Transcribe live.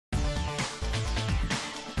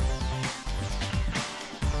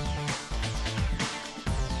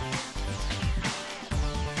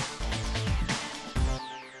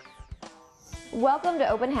Welcome to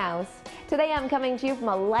Open House. Today I'm coming to you from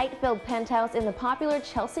a light-filled penthouse in the popular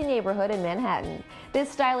Chelsea neighborhood in Manhattan. This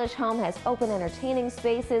stylish home has open entertaining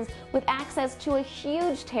spaces with access to a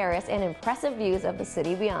huge terrace and impressive views of the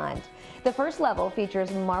city beyond. The first level features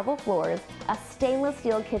marble floors, a stainless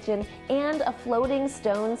steel kitchen, and a floating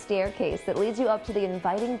stone staircase that leads you up to the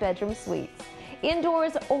inviting bedroom suites.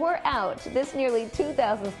 Indoors or out, this nearly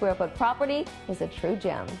 2,000 square foot property is a true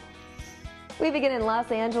gem. We begin in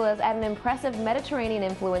Los Angeles at an impressive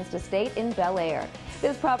Mediterranean-influenced estate in Bel Air.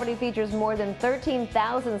 This property features more than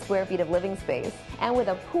 13,000 square feet of living space, and with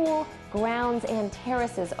a pool, grounds, and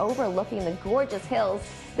terraces overlooking the gorgeous hills,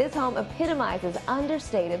 this home epitomizes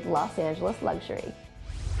understated Los Angeles luxury.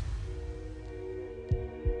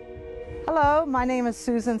 Hello, my name is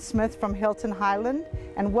Susan Smith from Hilton Highland,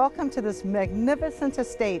 and welcome to this magnificent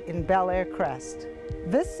estate in Bel Air Crest.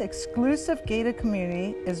 This exclusive gated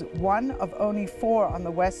community is one of only 4 on the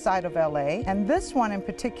west side of LA, and this one in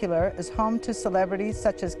particular is home to celebrities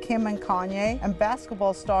such as Kim and Kanye and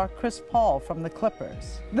basketball star Chris Paul from the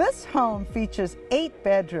Clippers. This home features 8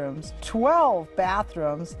 bedrooms, 12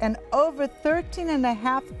 bathrooms, and over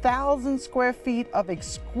 13,500 square feet of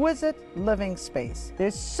exquisite living space.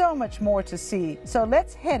 There's so much more to see, so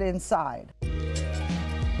let's head inside.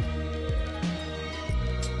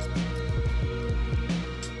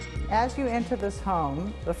 As you enter this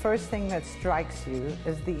home, the first thing that strikes you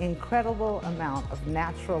is the incredible amount of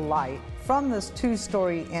natural light from this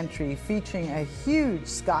 2-story entry featuring a huge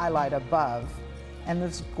skylight above and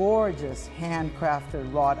this gorgeous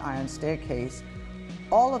handcrafted wrought iron staircase.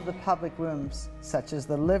 All of the public rooms, such as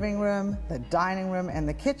the living room, the dining room, and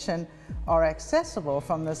the kitchen, are accessible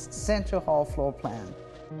from this center hall floor plan.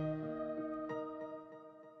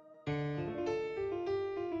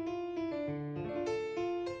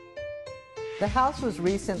 The house was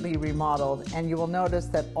recently remodeled, and you will notice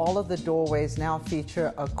that all of the doorways now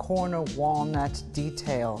feature a corner walnut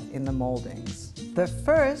detail in the moldings. The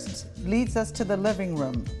first leads us to the living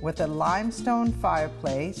room with a limestone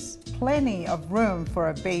fireplace, plenty of room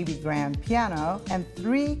for a baby grand piano, and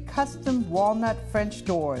 3 custom walnut French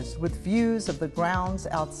doors with views of the grounds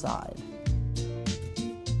outside.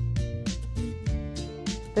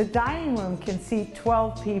 The dining room can seat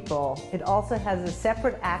 12 people. It also has a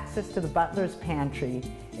separate access to the butler's pantry.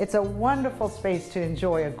 It's a wonderful space to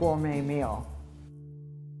enjoy a gourmet meal.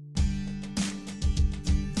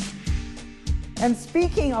 And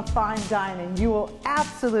speaking of fine dining, you will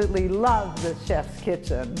absolutely love the chef's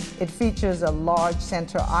kitchen. It features a large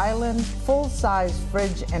center island, full-size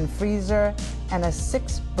fridge and freezer, and a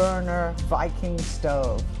 6-burner Viking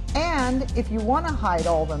stove. And if you want to hide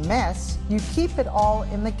all the mess, you keep it all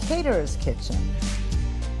in the caterer's kitchen.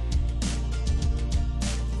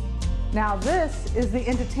 Now this is the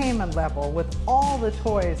entertainment level with all the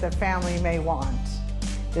toys a family may want.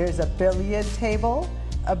 There's a billiard table,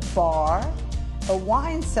 a bar, a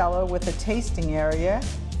wine cellar with a tasting area,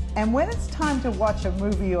 and when it's time to watch a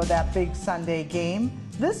movie or that big Sunday game,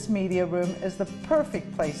 this media room is the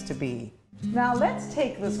perfect place to be. Now let's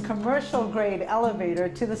take this commercial-grade elevator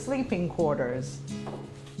to the sleeping quarters.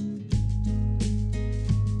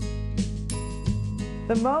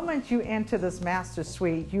 The moment you enter this master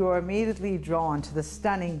suite, you are immediately drawn to the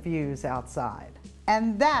stunning views outside.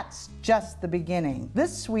 And that's just the beginning.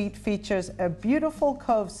 This suite features a beautiful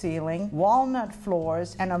cove ceiling, walnut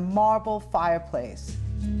floors, and a marble fireplace.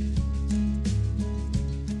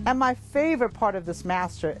 And my favorite part of this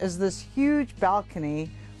master is this huge balcony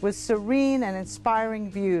with serene and inspiring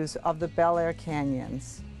views of the Bel Air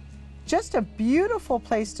Canyons. Just a beautiful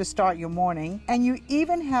place to start your morning, and you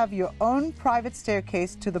even have your own private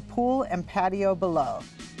staircase to the pool and patio below.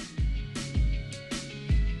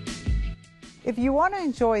 If you want to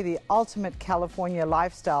enjoy the ultimate California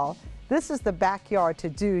lifestyle, this is the backyard to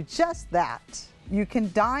do just that. You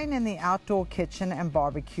can dine in the outdoor kitchen and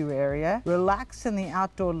barbecue area, relax in the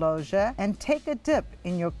outdoor loggia, and take a dip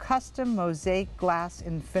in your custom mosaic glass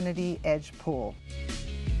infinity edge pool.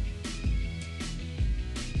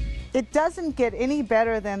 It doesn't get any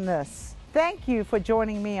better than this. Thank you for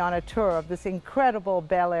joining me on a tour of this incredible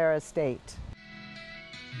Bel Air estate.